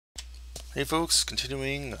Hey folks,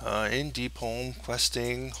 continuing in Deep Home,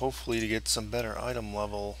 questing, hopefully to get some better item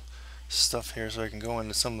level stuff here so I can go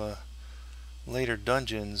into some of the later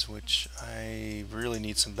dungeons, which I really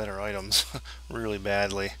need some better items, really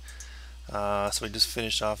badly. So I just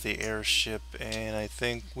finished off the airship, and I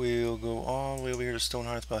think we'll go all the way over here to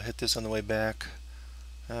Stonehearth, but I'll hit this on the way back.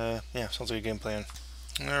 Yeah, sounds like a game plan.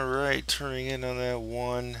 Alright, turning in on that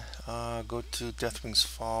one, go to Deathbling's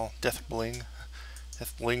Fall.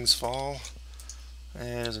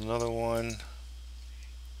 And there's another one.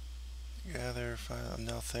 Gather, find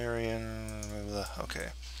Neltharion. Okay.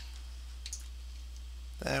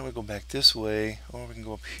 Then we go back this way, or we can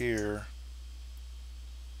go up here.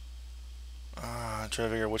 I'm trying to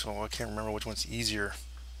figure out which one. I can't remember which one's easier.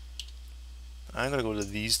 I'm gonna go to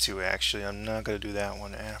these two actually. I'm not gonna do that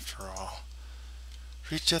one after all.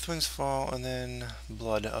 Reach Deathwing's Fall and then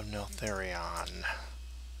Blood of Neltharion.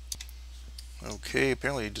 Okay,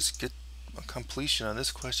 apparently you just get a completion on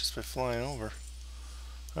this quest just by flying over.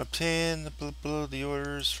 Obtain the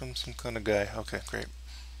orders from some kind of guy. Okay, great.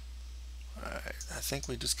 Alright, I think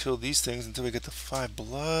we just kill these things until we get the 5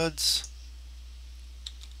 bloods.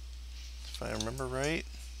 If I remember right.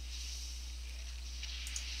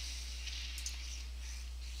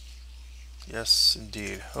 Yes,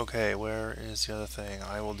 indeed. Okay, where is the other thing?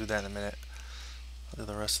 I will do that in a minute. I'll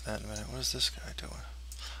do the rest of that in a minute. What is this guy doing?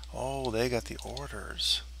 Oh, they got the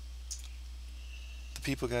orders. The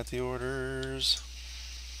people got the orders.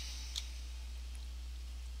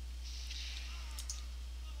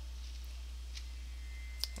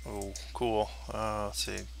 Oh, cool. Let's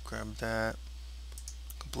see. Grab that.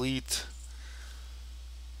 Complete.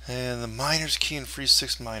 And the miner's key and free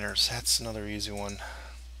 6 miners. That's another easy one.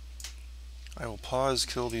 I will pause,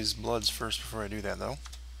 kill these bloods first before I do that, though.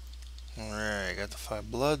 Alright, got the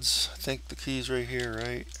 5 bloods. I think the key's right here,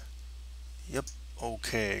 right? Yep.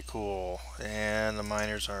 Okay, cool. And the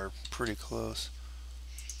miners are pretty close.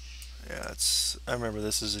 Yeah, I remember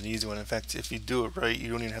this is an easy one. In fact, if you do it right,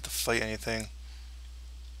 you don't even have to fight anything.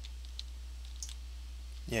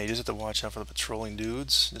 Yeah, you just have to watch out for the patrolling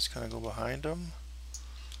dudes. Just kind of go behind them.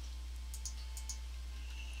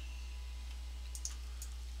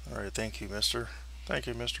 Alright, thank you, mister. Thank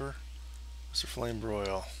you, mister. Mr.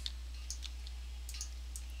 Flamebroil.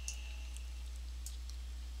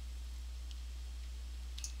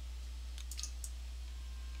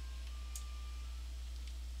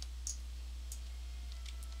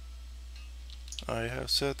 I have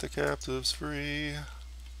set the captives free.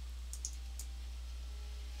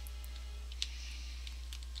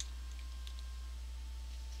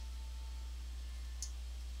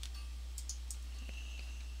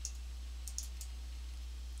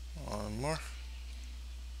 One more.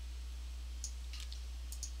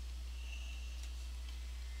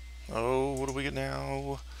 Oh, what do we get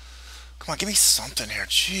now? Come on, give me something here.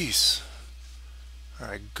 Jeez.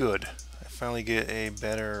 Alright, good. I finally get a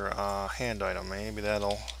better hand item. Maybe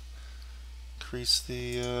that'll increase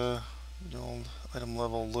the old item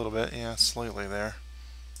level a little bit. Yeah, slightly there.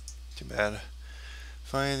 Too bad.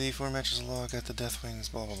 Find the 4 matches log at the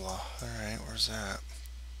Deathwings, blah blah blah. Alright, where's that?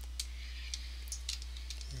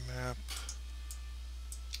 Map.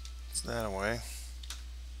 It's that away.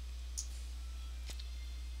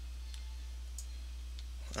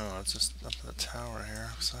 Oh, it's just up in the tower here,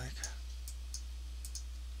 looks like.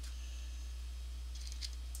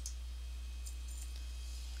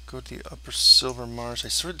 Go to the Upper Silver Marsh. I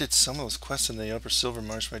sort of did some of those quests in the Upper Silver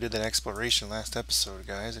Marsh when I did that exploration last episode,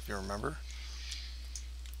 guys, if you remember.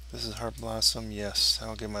 This is Heart Blossom. Yes,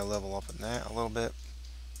 that'll get my level up in that a little bit.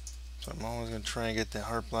 So I'm always going to try and get the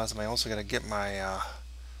Heart Blossom. I also got to get my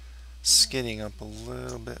skinning up a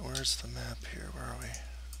little bit. Where's the map here? Where are we?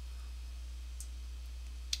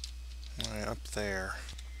 Alright, up there.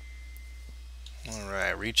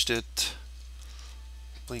 Alright, reached it.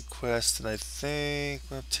 Complete quest, and I think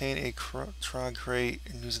we'll obtain a Trog crate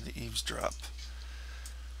and use it to eavesdrop.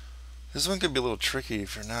 This one could be a little tricky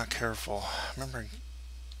if you're not careful. Remember,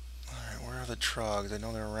 alright, where are the Trogs? I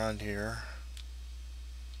know they're around here.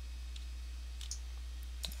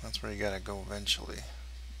 That's where you gotta go eventually.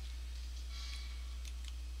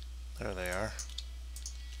 There they are.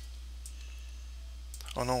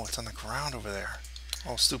 Oh no, it's on the ground over there.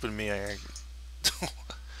 Oh, stupid me.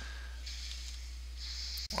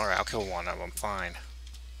 Alright, I'll kill one of them, fine.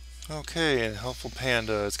 Okay, and Helpful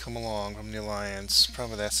Panda has come along from the Alliance.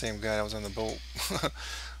 Probably that same guy that was on the boat.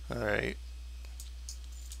 Alright.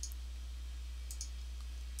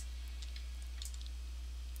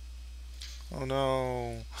 Oh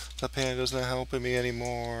no, the panda's not helping me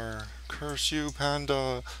anymore. Curse you,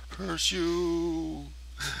 panda. Curse you.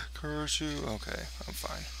 Curse you. Okay, I'm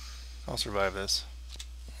fine. I'll survive this.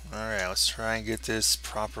 Alright, let's try and get this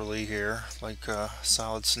properly here, like a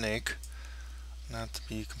solid snake. Not to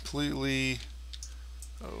be completely...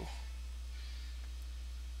 Oh.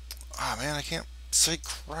 Ah, man, I can't say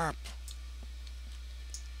crap.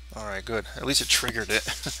 Alright, good. At least it triggered it.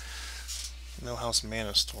 Millhouse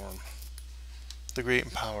Mana Storm. The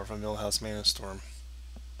great power of a Millhouse Mana Storm.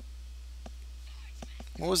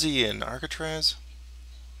 What was he in? Arcatraz?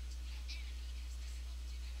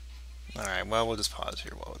 Alright, well, we'll just pause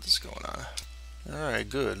here while this is going on. Alright,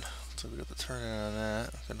 good. So we got the turn in on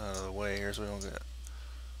that. Get out of the way here so we don't get...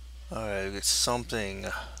 Alright, we get something.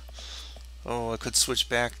 Oh, I could switch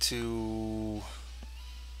back to...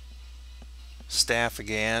 Staff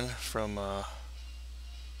again from a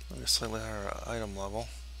slightly higher item level.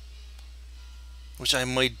 Which I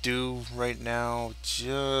might do right now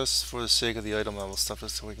just for the sake of the item level stuff,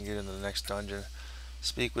 so we can get into the next dungeon.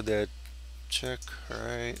 Speak with that check,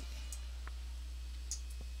 alright.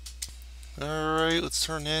 Alright, let's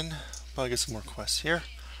turn in. Probably get some more quests here.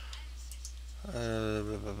 Blah,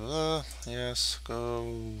 blah, blah. Yes,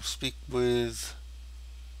 go speak with...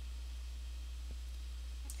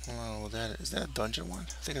 I don't know what that is. Is that a dungeon one?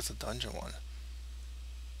 I think it's a dungeon one.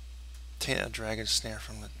 Taint a dragon snare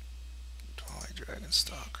from the Twilight Dragon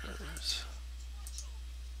Stalkers.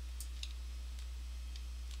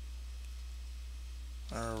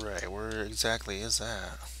 Alright, where exactly is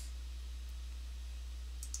that?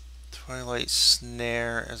 Twilight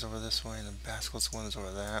Snare is over this way, and the Basilisk one is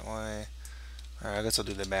over that way. Alright, I guess I'll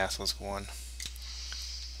do the Basilisk one.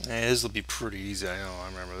 Hey, this will be pretty easy, I know, I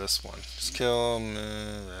remember this one. Just kill him,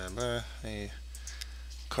 hey,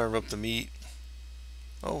 carve up the meat.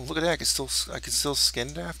 Oh, look at that, I can still skin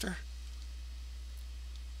it after?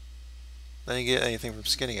 I didn't get anything from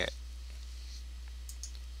skinning it.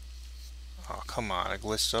 Oh, come on, it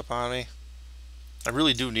glitched up on me. I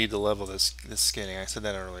really do need to level this skinning, I said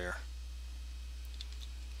that earlier.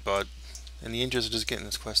 But, in the interest of just getting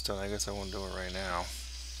this quest done, I guess I won't do it right now.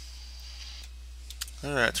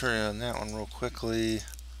 Alright, turning on that one real quickly.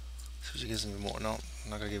 See if she gives me more. No, I'm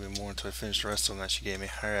not going to give me more until I finish the rest of them that she gave me.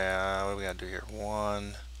 Alright, what do we got to do here?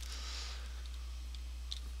 One.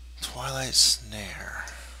 Twilight Snare.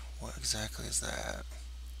 What exactly is that?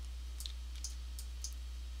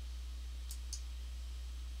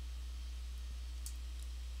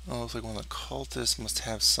 Oh, looks like one of the cultists must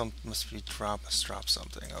be drop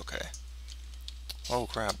something. Okay. Oh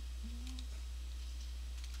crap.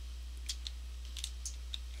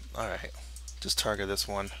 Alright. Just target this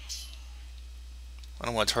one. I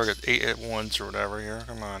don't want to target 8 at once or whatever here.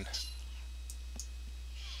 Come on.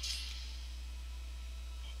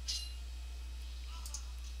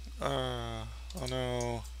 Oh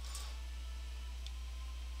no.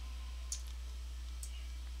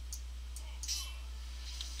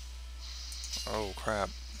 Oh crap.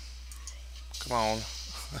 Come on.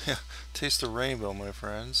 Taste the rainbow, my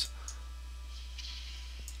friends.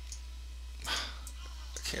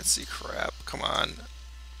 I can't see crap. Come on.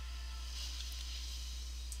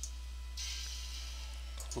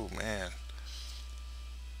 Oh man.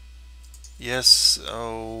 Yes.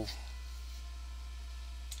 Oh.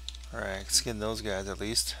 Alright, skin those guys at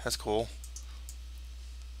least. That's cool.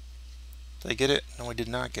 Did I get it? No, I did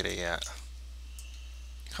not get it yet.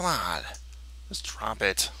 Come on. Just drop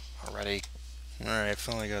it already. Alright,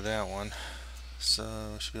 finally got that one. So,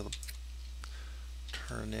 I should be able to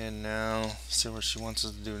turn in now. See what she wants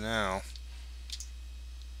us to do now.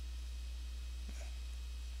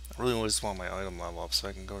 I really just want my item level up so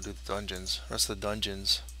I can go do the dungeons. Rest of the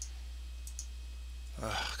dungeons.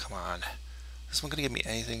 Ugh, come on. This one gonna give me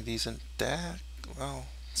anything decent? That, well,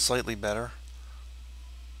 slightly better.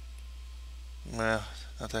 Nah,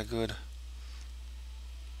 not that good.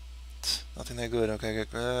 Nothing that good. Okay, good.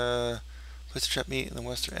 Place the trap meat in the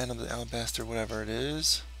western end of the alabaster, whatever it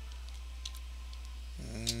is.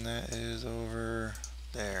 And that is over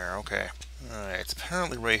there. Okay. Alright, it's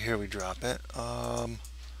apparently right here we drop it. I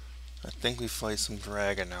think we fight some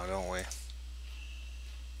dragon now, don't we? In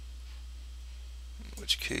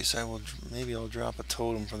which case maybe I'll drop a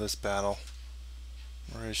totem for this battle.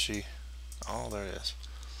 Where is she? Oh, there it is.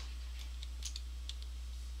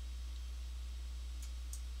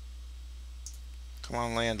 Come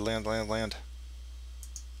on, land.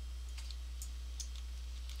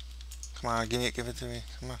 Come on, give it to me.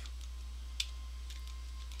 Come on.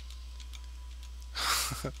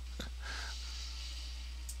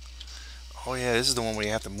 Oh yeah, this is the one where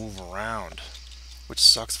you have to move around, which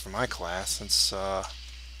sucks for my class since oh,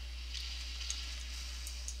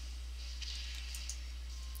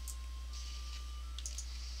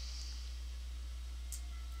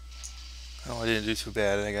 I didn't do too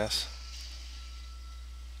bad, I guess.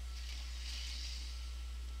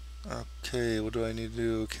 Okay, what do I need to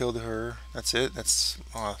do? Kill her. That's it? That's...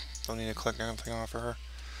 don't need to collect anything off of her.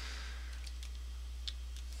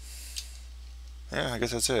 Yeah, I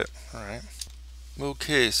guess that's it. Alright.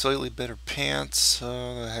 Okay, slightly better pants.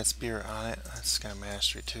 That has spear on it. That's got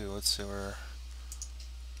mastery too. Let's see where...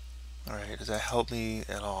 Alright, does that help me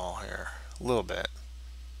at all here? A little bit.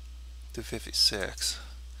 256.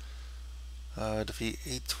 Defeat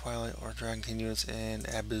 8 Twilight or Dragon King units in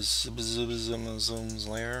Abysm's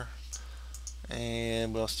lair.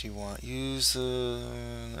 And what else do you want? Use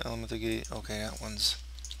the Elemental Gate. Okay, that one's...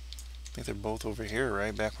 I think they're both over here,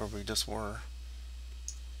 right? Back where we just were.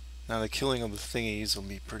 Now the killing of the thingies will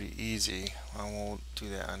be pretty easy. I won't do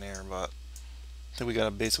that on air, but I think we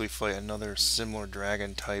gotta basically fight another similar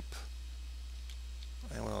dragon type.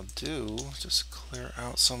 And what I'll do is just clear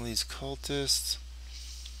out some of these cultists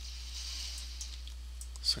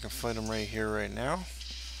so I can fight them right here, right now.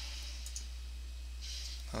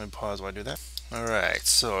 Let me pause while I do that. Alright,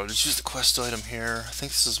 so I'll just use the quest item here. I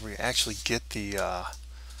think this is where you actually get the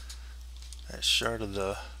that shard of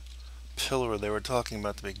the pillar they were talking about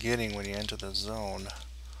at the beginning when you enter the zone.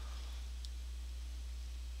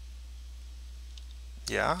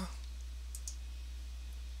 Yeah?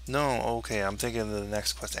 No, okay, I'm thinking of the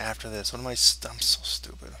next quest after this. What am I... I'm so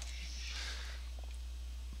stupid.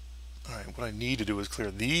 Alright, what I need to do is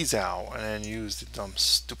clear these out and then use the dumb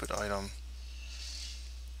stupid item.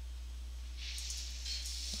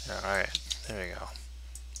 Alright, there we go.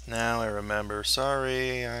 Now I remember.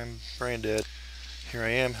 Sorry, I'm brain dead. Here I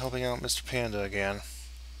am helping out Mr. Panda again.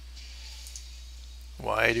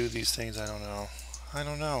 Why I do these things, I don't know. I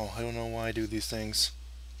don't know why I do these things.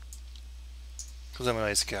 Because I'm a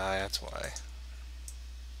nice guy, that's why.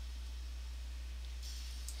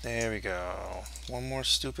 There we go. One more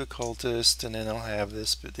stupid cultist, and then I'll have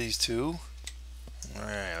these two.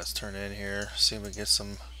 Alright, let's turn in here. See if we get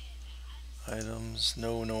some items.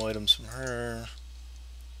 No items from her.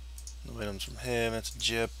 No items from him. That's a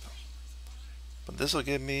Jip. But this will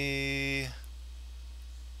give me...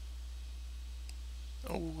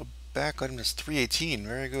 Oh, a back item is 318.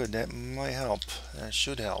 Very good. That might help. That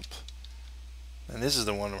should help. And this is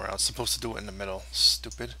the one where I was supposed to do it in the middle.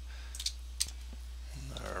 Stupid.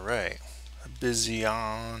 Alright.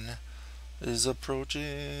 Abyssion is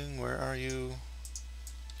approaching. Where are you?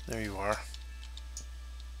 There you are.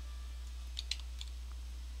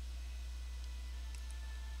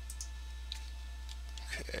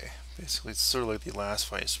 Okay. Basically, it's sort of like the last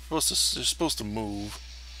fight. You're supposed to move.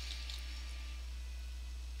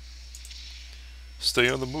 Stay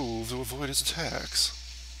on the move to avoid his attacks.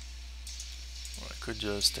 Well, I could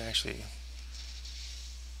just actually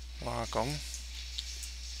lock him.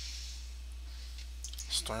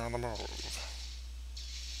 Stay on the move.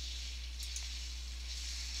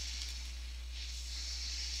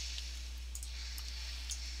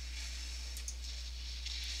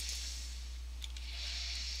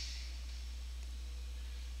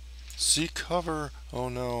 Seek cover. Oh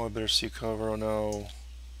no, I better seek cover. Oh no.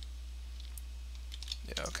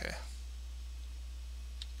 Yeah, okay.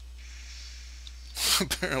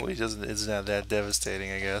 Apparently it's not that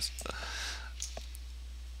devastating, I guess.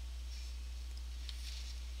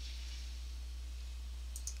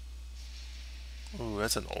 Ooh,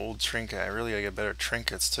 that's an old trinket. I really gotta get better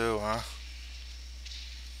trinkets too, huh?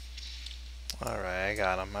 Alright, I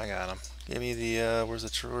got him. Give me the, where's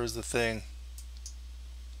the thing?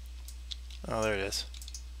 Oh, there it is.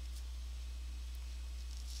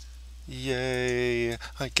 Yay!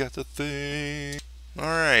 I got the thing!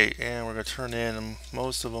 Alright, and we're going to turn in, and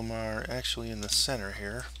most of them are actually in the center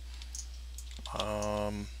here.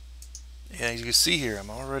 Yeah, as you can see here, I'm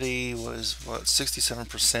already,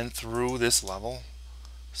 67% through this level.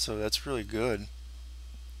 So that's really good.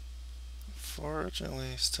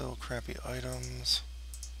 Fortunately, still crappy items.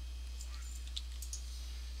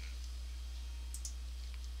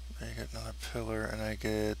 I get another pillar, and I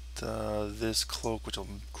get this cloak, which will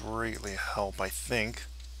greatly help, I think.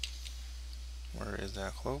 Where is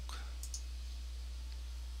that cloak?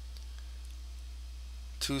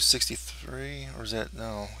 263, or is that,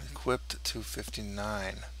 no, equipped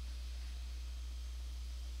 259.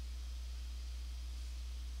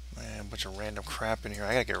 Man, a bunch of random crap in here.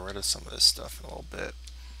 I gotta get rid of some of this stuff in a little bit.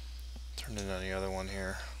 Turn in on the other one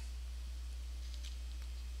here.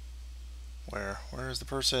 Where is the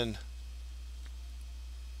person?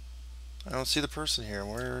 I don't see the person here.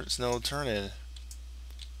 Where's no turn in?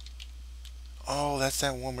 Oh, that's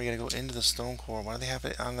that one where you gotta go into the stone core. Why do they have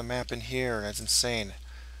it on the map in here? That's insane.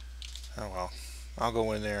 Oh well. I'll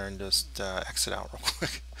go in there and just exit out real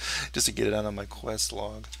quick. just to get it out on my quest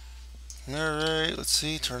log. Alright, let's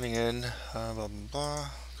see, turning in, blah blah blah.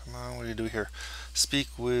 Come on, what do you do here? Speak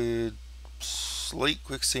with Slate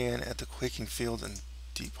Quicksand at the Quaking Field and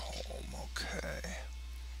Deep Home. Okay.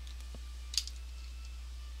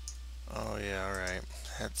 Oh yeah, alright.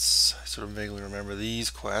 That's, I sort of vaguely remember these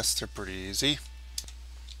quests. They're pretty easy.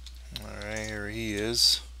 Alright, here he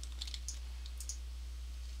is.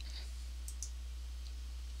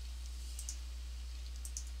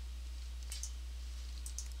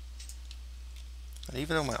 And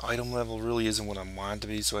even though my item level really isn't what I want it to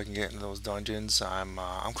be, so I can get into those dungeons, I'm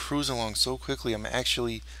cruising along so quickly. I'm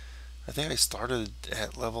actually, I think I started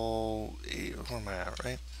at level 8, where am I at,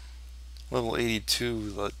 right? Level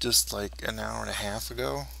 82, just like an hour and a half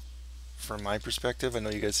ago. From my perspective, I know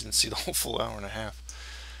you guys didn't see the whole full hour and a half,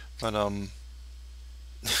 but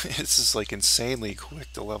it's just like insanely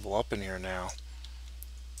quick to level up in here now.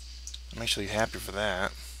 I'm actually happy for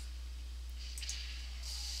that.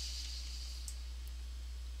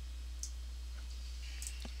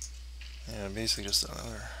 Yeah, basically just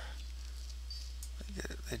another.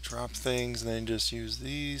 They drop things and then just use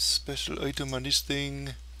these special item on this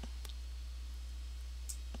thing,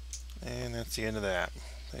 and that's the end of that.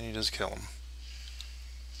 Then you just kill them.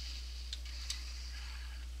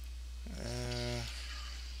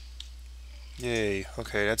 Yay.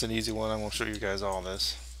 Okay, that's an easy one. I won't show you guys all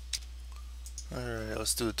this. Alright,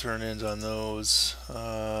 let's do the turn-ins on those.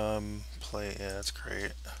 Yeah, that's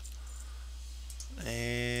great.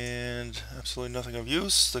 And absolutely nothing of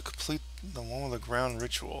use. The one with the ground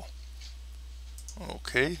ritual.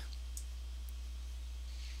 Okay.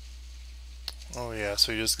 Oh yeah,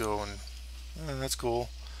 so you just go and that's cool.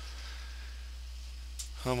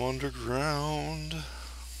 I'm underground.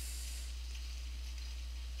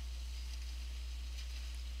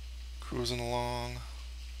 Cruising along.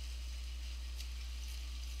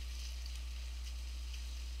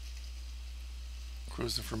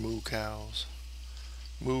 Cruising for moo cows.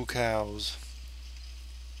 Moo cows.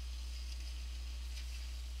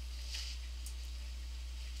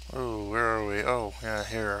 Oh, where are we? Oh, yeah,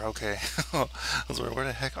 here. Okay. I was wondering, where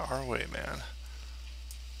the heck are we, man?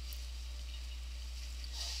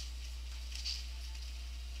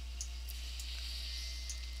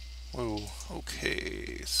 Whoa.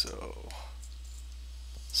 Okay, so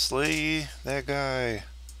slay that guy.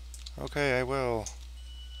 Okay, I will.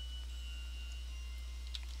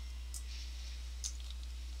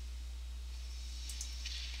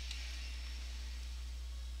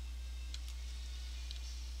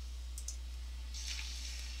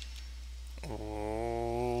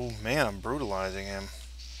 Oh man, I'm brutalizing him.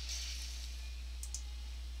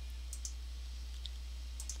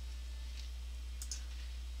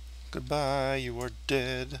 Goodbye, you are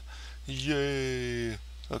dead. Yay.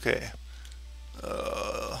 Okay.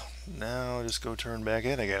 Now just go turn back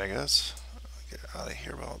in again, I guess. Get out of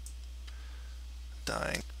here about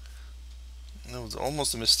dying. That was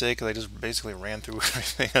almost a mistake because I just basically ran through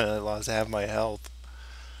everything and I lost half my health.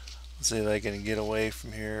 Let's see if I can get away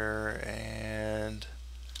from here and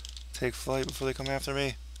take flight before they come after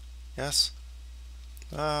me. Yes?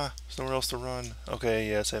 Ah, there's nowhere else to run. Okay,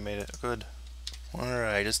 yes, I made it. Good.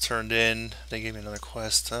 Alright, just turned in. They gave me another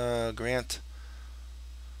quest. Grant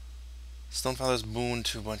Stonefather's boon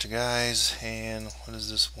to a bunch of guys. And what is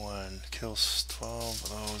this one? Kills 12 of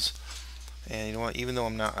those. And you know what? Even though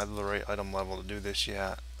I'm not at the right item level to do this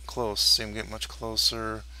yet, close. See, I'm getting much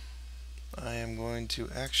closer. I am going to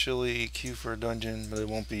actually queue for a dungeon, but it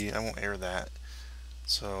won't be. I won't air that.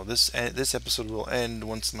 So this episode will end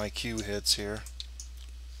once my queue hits here.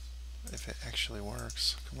 If it actually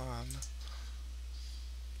works. Come on.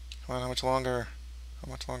 Come on, how much longer?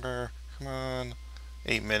 How much longer? Come on.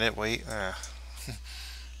 8-minute wait.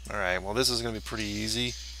 Alright, well this is going to be pretty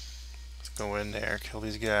easy. Let's go in there, kill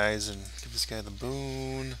these guys, and give this guy the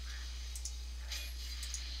boon.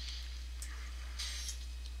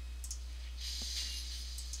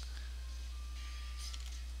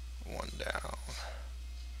 One down.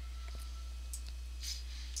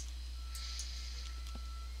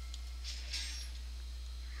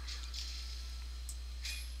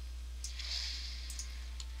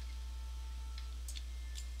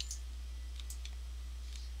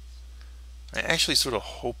 I actually sort of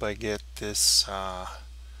hope I get this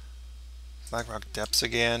Blackrock Depths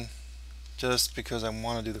again, just because I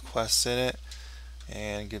want to do the quests in it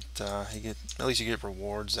and get at least you get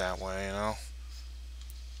rewards that way, you know.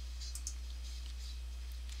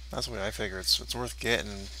 That's the way I figure it's worth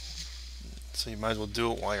getting. So you might as well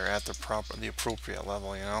do it while you're at the appropriate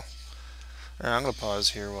level, you know. Alright, I'm gonna pause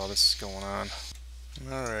here while this is going on.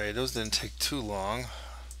 Alright, those didn't take too long.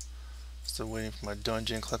 Still waiting for my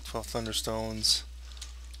dungeon, collect 12 thunderstones.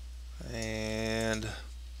 And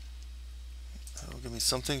that'll give me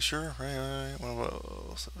something, sure. Right. What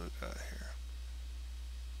else have we got here?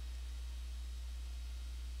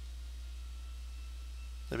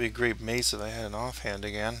 That'd be a great mace if I had an offhand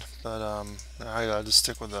again, but I gotta just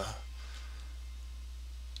stick with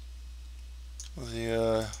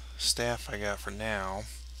the staff I got for now.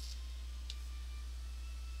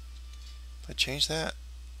 Did I change that?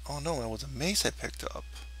 Oh no, it was a mace I picked up.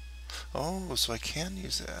 Oh, so I can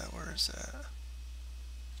use that. Where is that?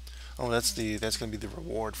 Oh, that's gonna be the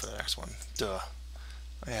reward for the next one. Duh.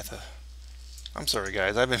 I have to. I'm sorry,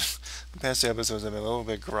 guys. The past episodes I've been a little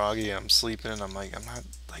bit groggy. I'm sleeping, and I'm not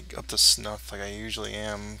like up to snuff like I usually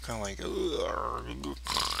am. Kind of like,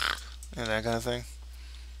 and that kind of thing.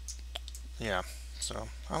 Yeah. So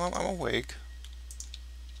I'm awake.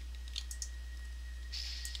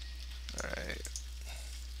 All right.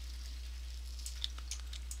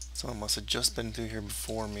 Someone must have just been through here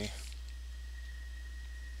before me.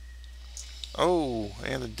 Oh,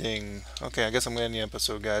 and a ding. Okay, I guess I'm going to end the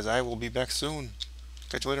episode, guys. I will be back soon.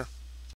 Catch you later.